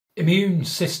Immune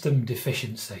system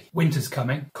deficiency. Winter's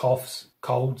coming. Coughs,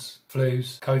 colds,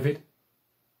 flus, COVID.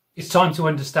 It's time to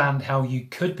understand how you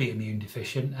could be immune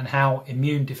deficient and how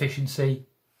immune deficiency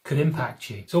could impact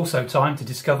you. It's also time to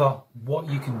discover what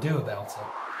you can do about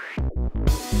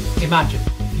it. Imagine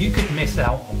if you could miss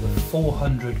out on the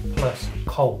 400 plus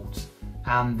colds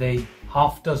and the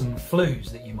half dozen flus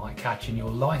that you might catch in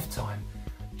your lifetime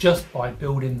just by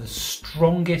building the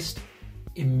strongest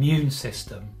immune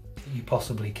system that you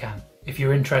possibly can. If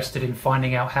you're interested in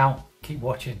finding out how, keep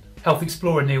watching. Health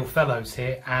Explorer Neil Fellows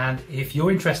here, and if you're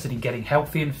interested in getting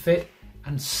healthy and fit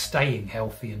and staying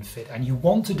healthy and fit, and you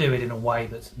want to do it in a way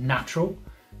that's natural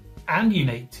and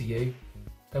unique to you,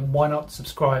 then why not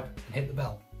subscribe and hit the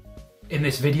bell. In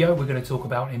this video, we're going to talk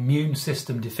about immune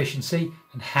system deficiency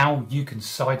and how you can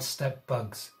sidestep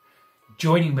bugs.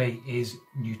 Joining me is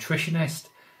nutritionist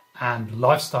and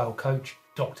lifestyle coach,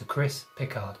 Dr. Chris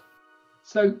Pickard.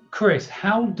 So, Chris,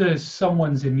 how does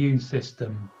someone's immune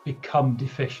system become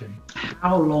deficient?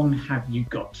 How long have you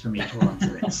got for me to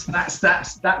answer this? That's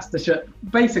the shit.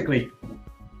 Basically,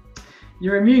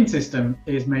 your immune system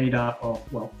is made up of,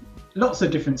 well, lots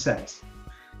of different cells.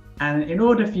 And in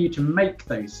order for you to make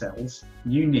those cells,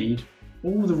 you need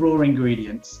all the raw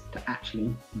ingredients to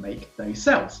actually make those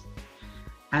cells.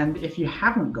 And if you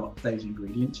haven't got those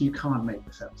ingredients, you can't make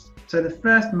the cells. So the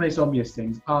first and most obvious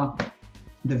things are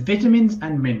the vitamins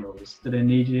and minerals that are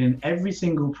needed in every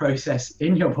single process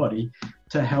in your body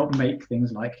to help make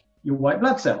things like your white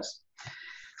blood cells.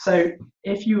 So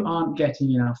if you aren't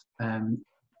getting enough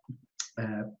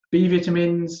B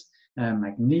vitamins,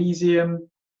 magnesium,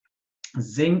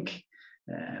 zinc,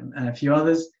 and a few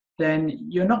others, then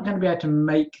you're not going to be able to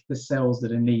make the cells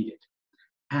that are needed.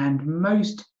 And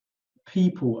most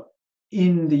people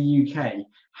in the UK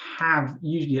have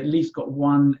usually at least got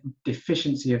one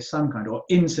deficiency of some kind, or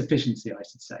insufficiency, I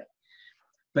should say.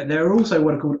 But there are also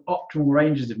what are called optimal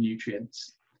ranges of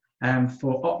nutrients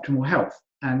for optimal health.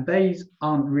 And these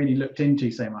aren't really looked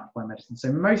into so much by medicine.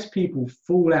 So most people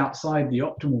fall outside the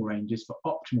optimal ranges for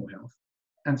optimal health.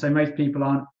 And so most people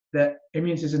aren't, their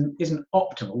immune system isn't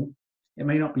optimal. It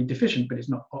may not be deficient, but it's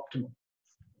not optimal.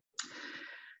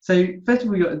 So first of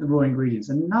all, you've got the raw ingredients.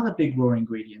 Another big raw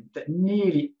ingredient that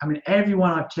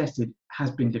everyone I've tested has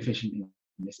been deficient in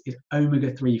this is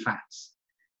omega-3 fats.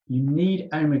 You need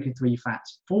omega-3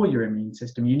 fats for your immune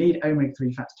system. You need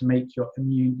omega-3 fats to make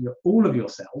all of your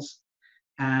cells.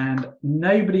 And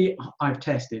nobody I've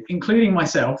tested, including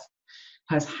myself,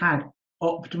 has had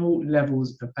optimal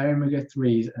levels of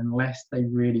omega-3s unless they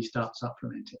really start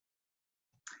supplementing.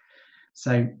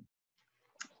 So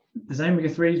there's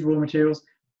omega-3s, raw materials.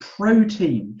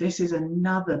 Protein, this is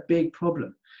another big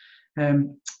problem.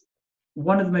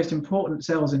 One of the most important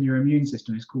cells in your immune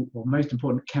system is called, or most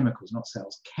important chemicals, not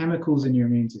cells, chemicals in your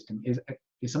immune system is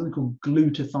something called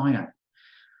glutathione.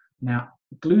 Now,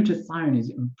 glutathione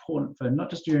is important for not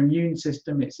just your immune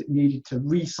system, it's needed to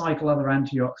recycle other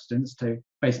antioxidants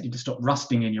to stop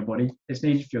rusting in your body. It's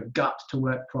needed for your gut to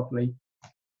work properly.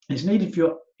 It's needed for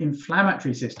your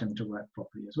inflammatory system to work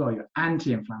properly as well, your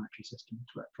anti-inflammatory system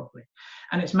to work properly.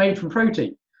 And it's made from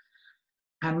protein.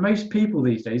 And most people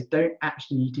these days don't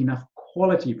actually eat enough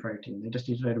quality protein. They just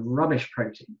eat a load of rubbish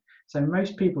protein. So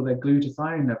most people, their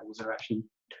glutathione levels are actually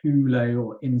too low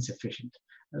or insufficient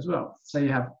as well. So you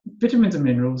have vitamins and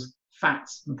minerals,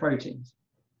 fats and proteins.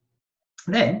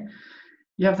 Then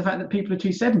you have the fact that people are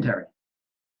too sedentary.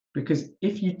 Because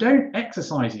if you don't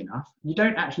exercise enough, you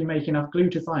don't actually make enough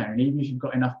glutathione, even if you've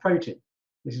got enough protein.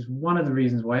 This is one of the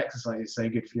reasons why exercise is so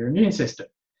good for your immune system.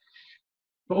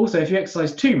 But also, if you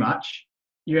exercise too much,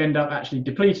 you end up actually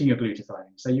depleting your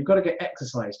glutathione. So you've got to get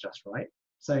exercise just right.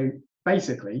 So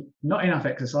basically, not enough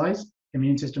exercise,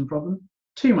 immune system problem.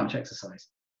 Too much exercise,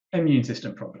 immune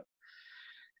system problem.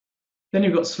 Then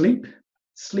you've got sleep.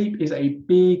 Sleep is a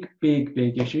big, big,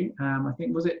 big issue. I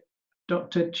think, was it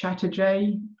Dr.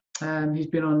 Chatterjee? He's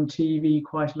been on TV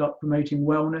quite a lot promoting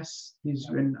wellness. He's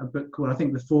written a book called, I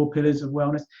think, The 4 Pillars of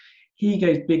Wellness. He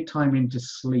goes big time into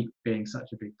sleep being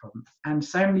such a big problem. And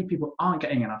so many people aren't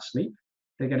getting enough sleep.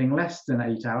 They're getting less than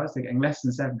 8 hours. They're getting less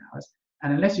than 7 hours.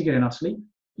 And unless you get enough sleep,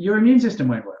 your immune system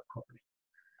won't work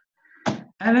properly.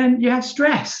 And then you have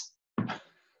stress.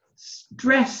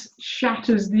 Stress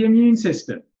shatters the immune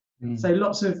system. So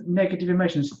lots of negative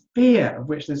emotions, fear, of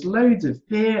which there's loads of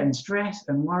fear and stress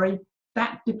and worry,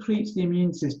 that depletes the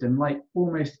immune system like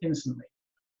almost instantly.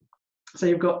 So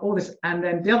you've got all this, and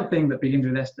then the other thing that begins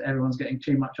with this that everyone's getting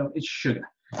too much of is sugar.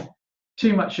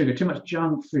 Too much sugar, too much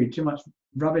junk food, too much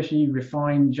rubbishy,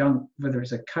 refined junk, whether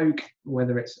it's a Coke,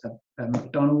 whether it's a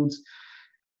McDonald's,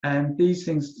 and these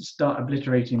things start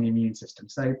obliterating the immune system.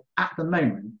 So at the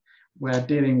moment, we're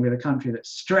dealing with a country that's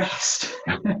stressed.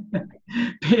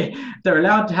 They're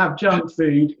allowed to have junk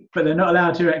food, but they're not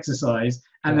allowed to exercise,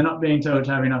 and they're not being told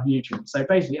to have enough nutrients. So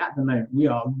basically, at the moment, we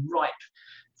are ripe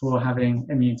for having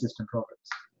immune system problems.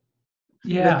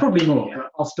 Yeah, there's probably more,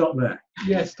 but I'll stop there.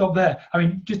 Yeah, stop there. I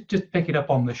mean, just pick it up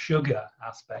on the sugar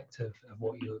aspect of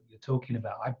what you're talking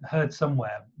about. I heard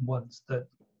somewhere once that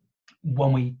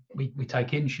when we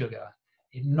take in sugar,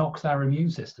 it knocks our immune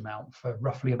system out for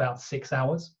roughly about 6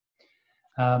 hours.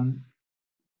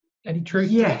 Any truth?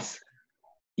 Yes.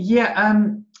 Yeah.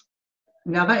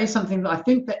 Now that is something that I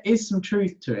think there is some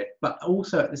truth to it, but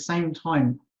also at the same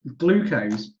time,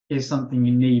 glucose is something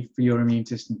you need for your immune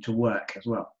system to work as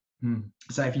well.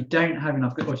 So if you don't have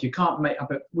enough, or if you can't make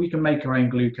up, we can make our own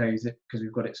glucose because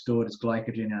we've got it stored as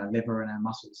glycogen in our liver and our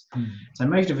muscles. So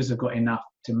most of us have got enough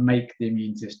to make the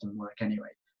immune system work anyway.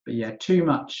 But yeah, too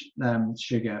much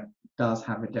sugar does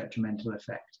have a detrimental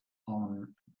effect on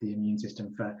the immune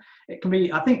system. It can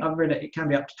be, I think I've read it can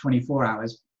be up to 24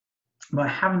 hours, but I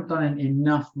haven't done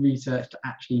enough research to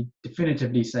actually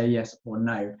definitively say yes or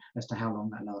no as to how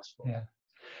long that lasts for. Yeah.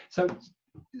 So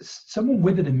someone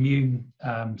with an immune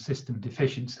system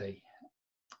deficiency,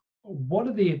 what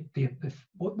are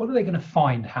what are they going to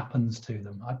find happens to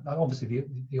them? Obviously,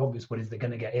 the obvious one is they're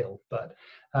going to get ill, but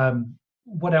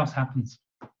what else happens?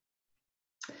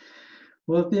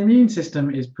 Well, the immune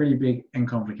system is pretty big and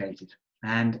complicated,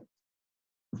 and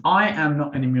I am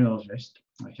not an immunologist,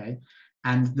 okay?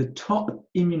 And the top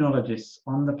immunologists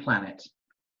on the planet,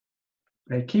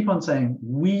 they keep on saying,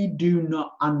 we do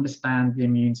not understand the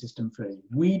immune system fully.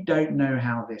 We don't know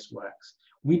how this works.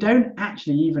 We don't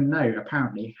actually even know,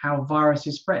 apparently, how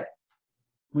viruses spread.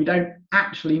 We don't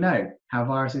actually know how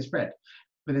viruses spread.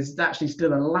 But there's actually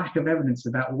still a lack of evidence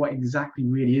about what exactly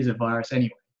really is a virus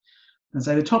anyway. And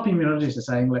so the top immunologists are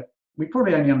saying, look, we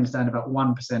probably only understand about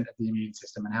 1% of the immune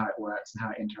system and how it works and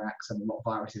how it interacts and what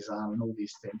viruses are and all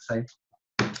these things.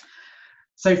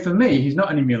 So for me, who's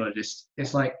not an immunologist,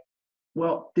 it's like,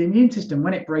 well, the immune system,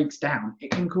 when it breaks down,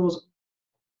 it can cause,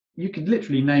 you could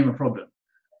literally name a problem.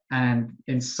 And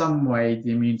in some way,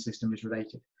 the immune system is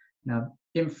related. Now,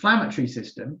 inflammatory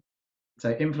system,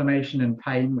 so inflammation and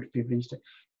pain, which people used to,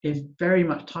 is very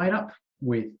much tied up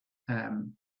with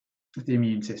the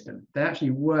immune system. They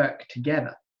actually work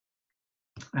together.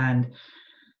 And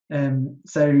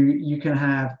so you can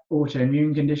have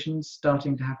autoimmune conditions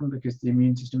starting to happen because the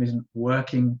immune system isn't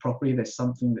working properly. There's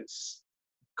something that's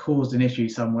caused an issue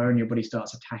somewhere and your body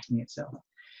starts attacking itself.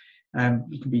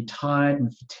 You can be tired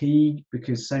and fatigued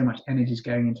because so much energy is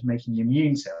going into making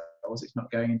immune cells. It's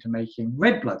not going into making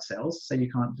red blood cells, so you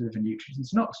can't deliver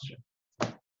nutrients and oxygen.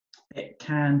 It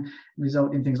can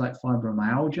result in things like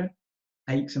fibromyalgia,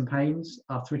 aches and pains,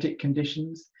 arthritic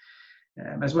conditions,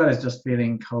 as well as just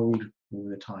feeling cold all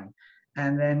the time.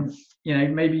 And then,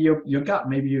 maybe your gut,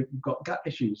 maybe you've got gut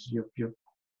issues, you're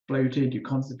bloated, you're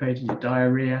constipated, you're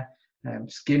diarrhea,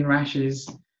 skin rashes.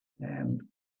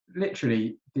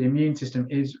 Literally, the immune system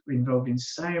is involved in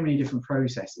so many different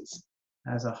processes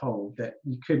as a whole that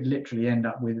you could literally end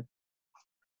up with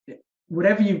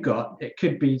whatever you've got. It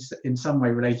could be in some way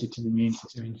related to the immune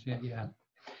system. Yeah.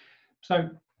 So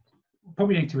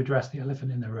probably need to address the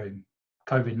elephant in the room,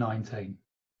 COVID-19.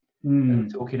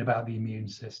 Talking about the immune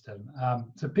system.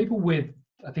 So people with,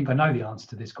 I think I know the answer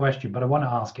to this question, but I want to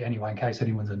ask it anyway in case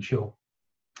anyone's unsure.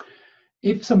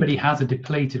 If somebody has a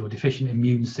depleted or deficient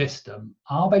immune system,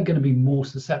 are they going to be more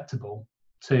susceptible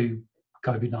to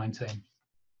COVID-19?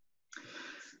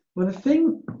 Well, the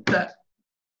thing that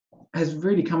has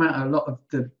really come out of a lot of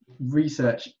the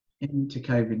research into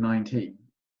COVID-19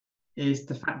 is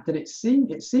the fact that it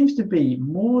seems to be,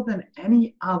 more than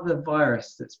any other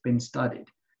virus that's been studied,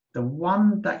 the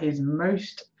one that is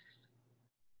most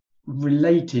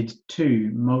related to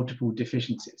multiple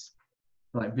deficiencies,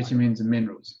 like vitamins and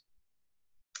minerals.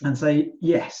 And so,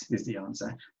 yes, is the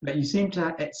answer. But it seems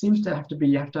to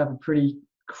have a pretty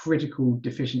critical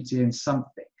deficiency in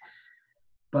something.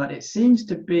 But it seems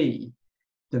to be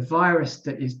the virus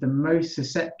that is the most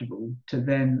susceptible to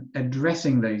then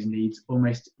addressing those needs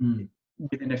almost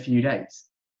within a few days.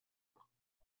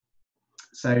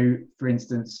 So, for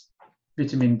instance,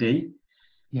 vitamin D.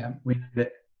 Yeah. We know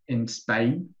that in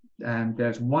Spain,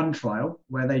 there's one trial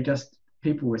where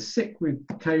people were sick with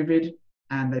COVID,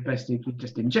 and they basically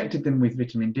just injected them with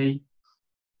vitamin D,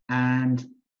 and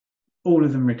all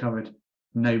of them recovered.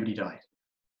 Nobody died.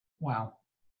 Wow.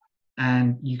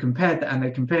 And you compared that, and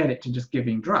they compared it to just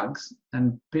giving drugs,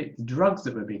 and the drugs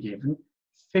that were being given,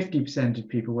 50% of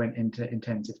people went into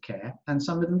intensive care, and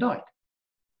some of them died.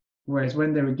 Whereas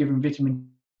when they were given vitamin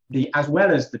D as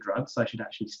well as the drugs, I should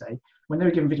actually say, when they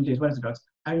were given vitamin D as well as the drugs,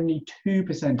 only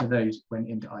 2% of those went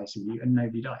into ICU and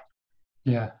nobody died.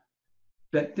 Yeah.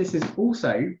 But this has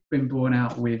also been borne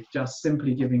out with just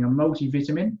simply giving a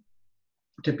multivitamin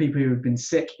to people who have been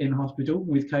sick in hospital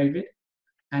with COVID,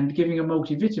 and giving a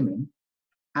multivitamin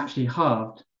actually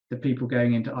halved the people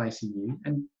going into ICU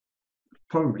and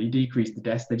probably decreased the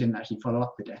deaths. They didn't actually follow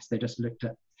up the deaths. They just looked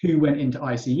at who went into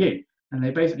ICU. And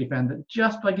they basically found that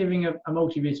just by giving a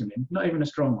multivitamin, not even a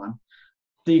strong one,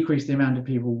 decreased the amount of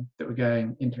people that were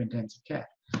going into intensive care.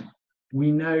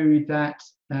 We know that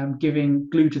giving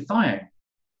glutathione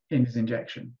in this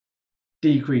injection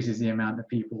decreases the amount of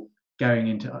people going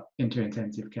into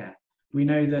intensive care. We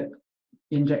know that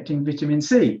injecting vitamin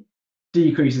C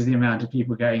decreases the amount of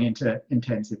people going into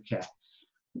intensive care.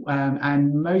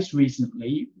 And most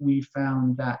recently, we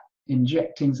found that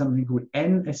injecting something called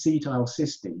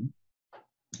N-acetylcysteine,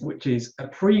 which is a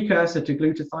precursor to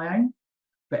glutathione,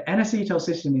 but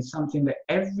N-acetylcysteine is something that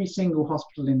every single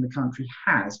hospital in the country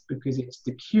has because it's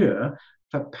the cure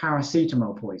for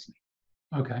paracetamol poisoning.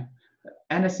 Okay.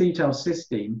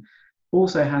 N-acetylcysteine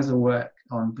also has a work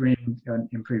on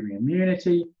improving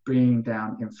immunity, bringing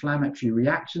down inflammatory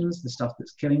reactions, the stuff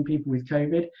that's killing people with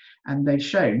COVID. And they've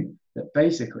shown that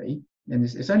basically, and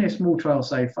it's only a small trial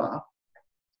so far,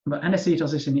 but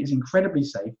N-acetylcysteine is incredibly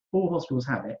safe. All hospitals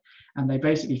have it. And they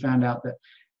basically found out that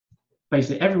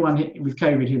basically everyone with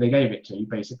COVID who they gave it to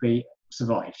basically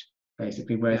survived,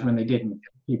 basically, whereas when they didn't,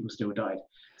 people still died.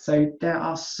 So there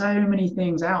are so many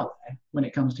things out there when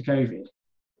it comes to COVID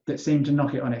that seem to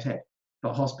knock it on its head,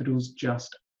 but hospitals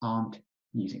just aren't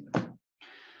using them.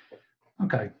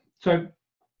 Okay, so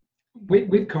with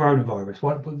coronavirus,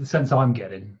 what the sense I'm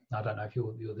getting, I don't know if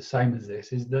you're the same as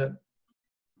this, is that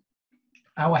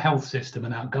our health system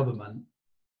and our government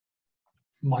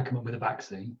might come up with a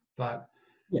vaccine, but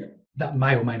that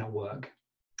may or may not work.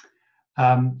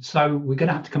 So we're going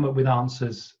to have to come up with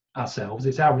answers ourselves.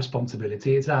 It's our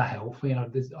responsibility. It's our health. You know,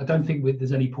 I don't think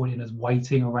there's any point in us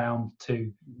waiting around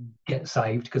to get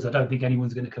saved, because I don't think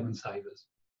anyone's going to come and save us.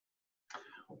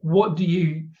 What do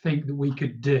you think that we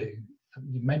could do?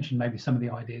 You mentioned maybe some of the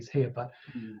ideas here, but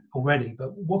already.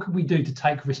 But what could we do to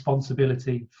take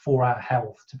responsibility for our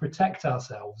health, to protect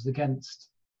ourselves against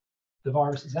the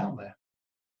viruses out there?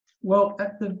 Well,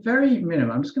 at the very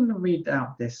minimum, I'm just going to read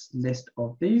out this list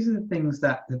of these are the things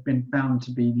that have been found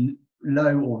to be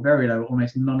low or very low,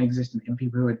 almost non-existent in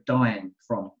people who are dying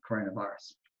from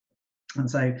coronavirus. And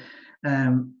so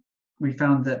we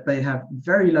found that they have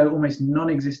very low, almost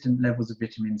non-existent levels of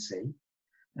vitamin C.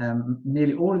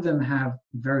 Nearly all of them have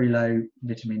very low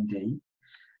vitamin D.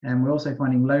 And we're also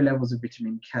finding low levels of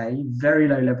vitamin K, very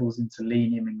low levels in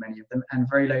selenium in many of them, and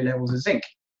very low levels of zinc.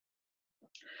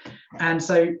 And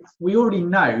so we already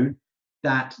know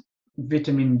that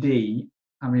vitamin D,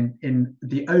 I mean, in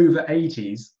the over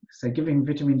 80s, so giving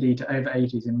vitamin D to over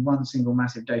 80s in one single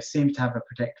massive dose seems to have a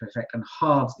protective effect and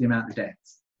halves the amount of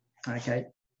deaths. Okay.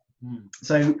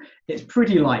 So it's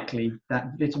pretty likely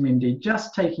that vitamin D,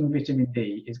 just taking vitamin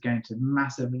D, is going to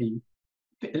massively,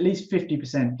 at least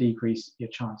 50% decrease your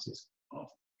chances of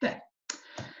death.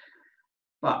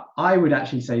 But I would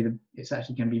actually say that it's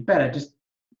actually going to be better. Just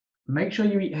make sure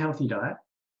you eat a healthy diet.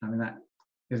 I mean, that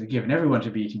is a given. Everyone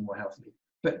should be eating more healthily.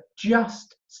 But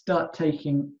just start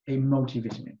taking a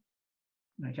multivitamin.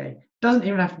 Okay, doesn't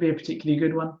even have to be a particularly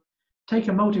good one. Take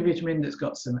a multivitamin that's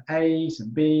got some A, some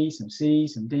B, some C,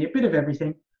 some D, a bit of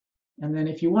everything. And then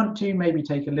if you want to, maybe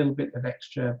take a little bit of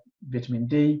extra vitamin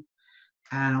D.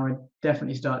 And I would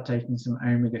definitely start taking some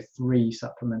omega-3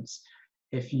 supplements.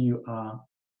 If you're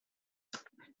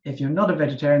not a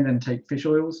vegetarian, then take fish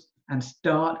oils and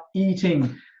start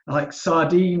eating like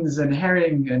sardines and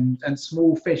herring and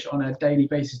small fish on a daily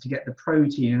basis to get the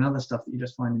protein and other stuff that you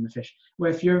just find in the fish.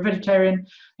 Where if you're a vegetarian,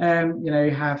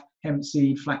 have hemp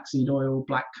seed, flaxseed oil,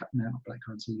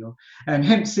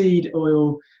 hemp seed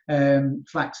oil,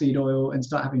 flaxseed oil, and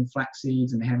start having flax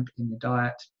seeds and hemp in your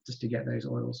diet just to get those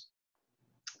oils.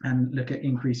 And look at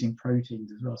increasing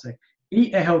proteins as well. So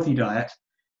eat a healthy diet,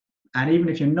 and even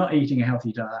if you're not eating a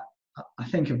healthy diet, I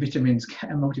think a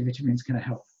multivitamins can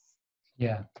help.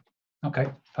 Yeah.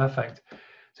 Okay. Perfect.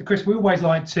 So, Chris, we always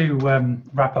like to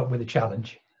wrap up with a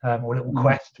challenge or a little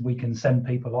quest we can send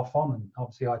people off on, and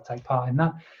obviously I take part in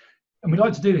that. And we'd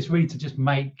like to do this really to just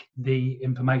make the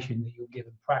information that you're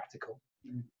given practical.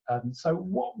 So,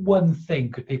 what one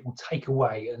thing could people take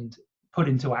away and put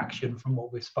into action from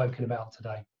what we've spoken about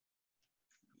today?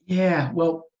 Yeah.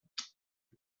 Well,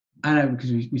 I know,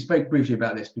 because we spoke briefly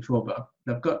about this before, but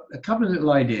I've got a couple of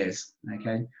little ideas.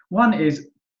 Okay, one is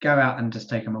go out and just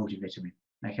take a multivitamin.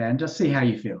 Okay, and just see how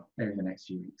you feel over the next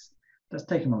few weeks. Just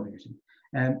take a multivitamin.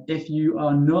 If you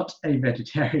are not a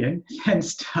vegetarian, then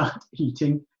start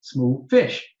eating small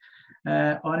fish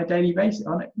on a daily basis.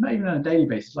 Not even on a daily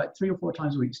basis, like 3 or 4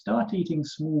 times a week. Start eating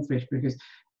small fish, because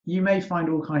you may find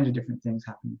all kinds of different things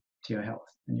happen to your health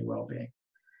and your well-being.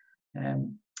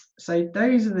 So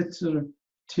those are the sort of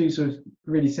 2 sort of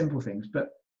really simple things. But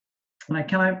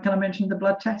can I mention the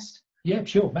blood test? Yeah,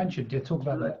 sure. Mentioned. Yeah, talk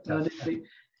about that.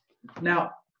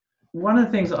 Now, one of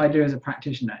the things that I do as a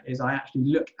practitioner is I actually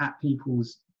look at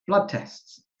people's blood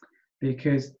tests,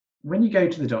 because when you go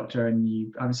to the doctor,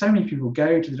 and so many people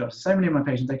go to the doctor, so many of my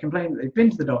patients, they complain that they've been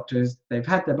to the doctors, they've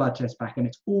had their blood test back, and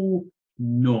it's all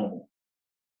normal,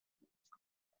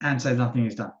 and so nothing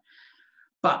is done.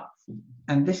 But,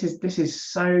 and this is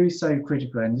so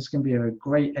critical, and this can be a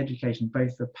great education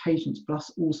both for patients plus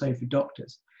also for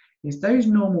doctors, is those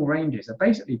normal ranges are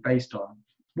basically based on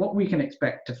what we can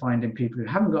expect to find in people who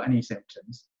haven't got any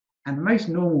symptoms, and most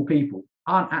normal people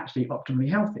aren't actually optimally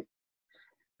healthy.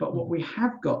 But what we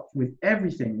have got with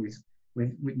everything, with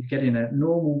you get in a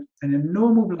normal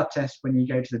blood test, when you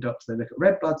go to the doctor, they look at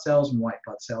red blood cells and white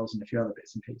blood cells and a few other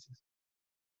bits and pieces.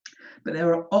 But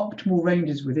there are optimal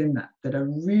ranges within that are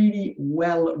really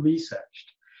well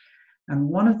researched. And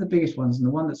one of the biggest ones, and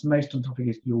the one that's most on topic,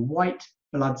 is your white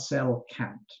blood cell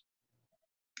count.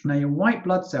 Now, your white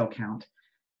blood cell count,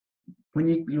 when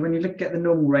you look at the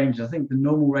normal ranges, I think the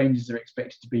normal ranges are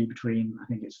expected to be between, I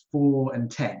think it's 4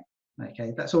 and 10.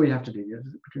 Okay, that's all you have to do,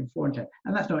 between 4 and 10.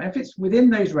 And that's not, if it's within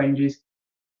those ranges,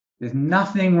 there's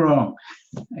nothing wrong.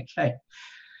 Okay.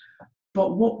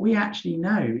 But what we actually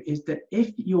know is that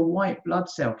if your white blood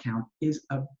cell count is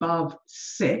above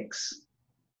 6,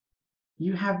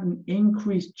 you have an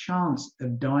increased chance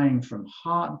of dying from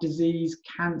heart disease,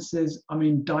 cancers,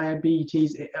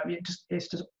 diabetes. It's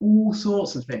just all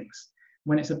sorts of things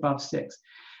when it's above 6.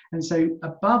 And so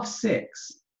above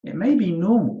 6, it may be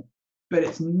normal, but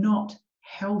it's not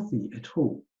healthy at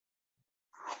all.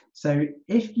 So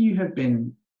if you have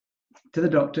been to the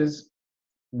doctors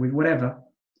with whatever,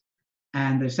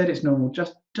 and they've said it's normal,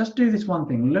 just do this one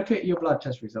thing. Look at your blood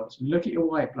test results. Look at your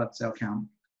white blood cell count.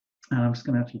 And I'm just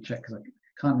going to actually check, because I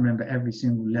can't remember every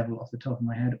single level off the top of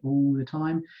my head all the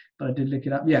time, but I did look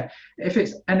it up. Yeah, if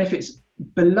it's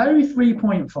below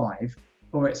 3.5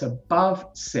 or it's above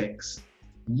 6,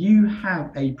 you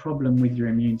have a problem with your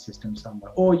immune system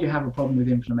somewhere, or you have a problem with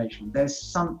inflammation. There's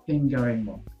something going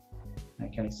wrong.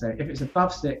 Okay, so if it's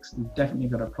above 6, you've definitely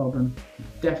got a problem. You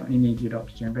definitely need your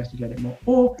doctor to investigate it more,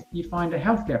 or you find a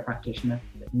healthcare practitioner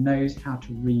that knows how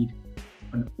to read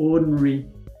an ordinary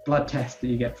blood test that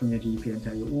you get from your GP and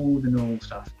tell you all the normal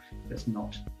stuff that's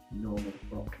not normal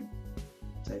or optimal.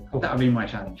 So that would be my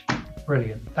challenge.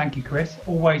 Brilliant. Thank you, Chris.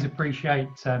 Always appreciate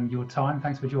your time.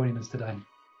 Thanks for joining us today.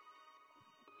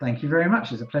 Thank you very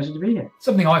much. It's a pleasure to be here.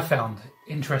 Something I found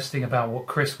interesting about what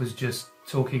Chris was just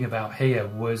talking about here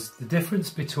was the difference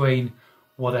between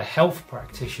what a health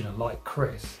practitioner like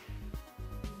Chris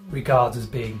regards as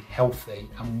being healthy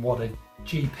and what a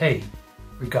GP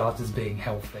regards as being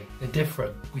healthy. They're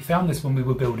different. We found this when we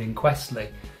were building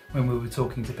Questly, when we were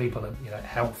talking to people at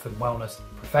health and wellness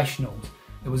professionals.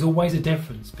 There was always a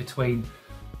difference between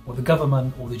what the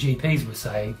government or the GPs were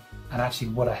saying and actually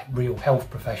what a real health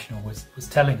professional was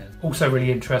telling us. Also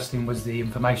really interesting was the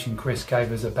information Chris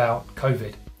gave us about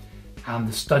COVID and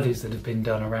the studies that have been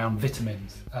done around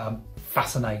vitamins.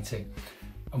 Fascinating.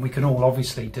 And we can all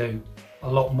obviously do a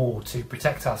lot more to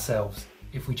protect ourselves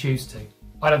if we choose to.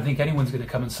 I don't think anyone's going to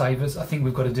come and save us. I think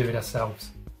we've got to do it ourselves.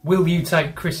 Will you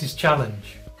take Chris's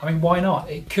challenge? Why not?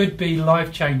 It could be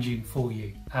life-changing for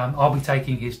you. I'll be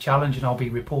taking his challenge and I'll be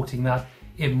reporting that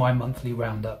in my monthly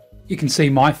roundup. You can see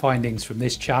my findings from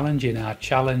this challenge in our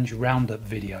challenge roundup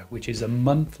video, which is a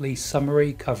monthly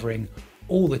summary covering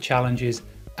all the challenges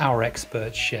our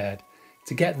experts shared.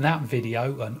 To get that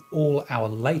video and all our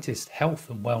latest health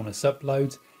and wellness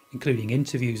uploads, including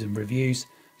interviews and reviews,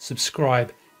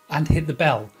 subscribe and hit the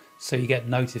bell so you get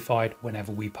notified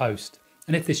whenever we post.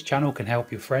 And if this channel can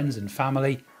help your friends and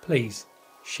family, please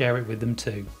share it with them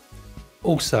too.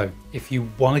 Also, if you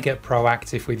want to get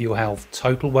proactive with your health,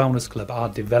 Total Wellness Club are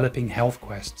developing health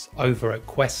quests over at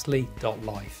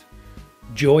questly.life.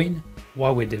 Join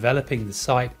while we're developing the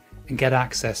site and get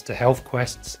access to health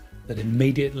quests that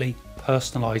immediately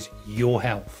personalise your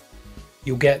health.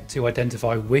 You'll get to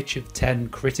identify which of 10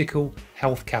 critical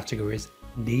health categories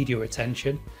need your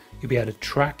attention. You'll be able to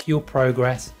track your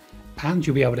progress and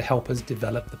you'll be able to help us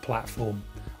develop the platform.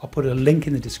 I'll put a link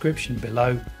in the description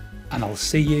below and I'll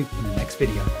see you in the next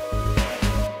video.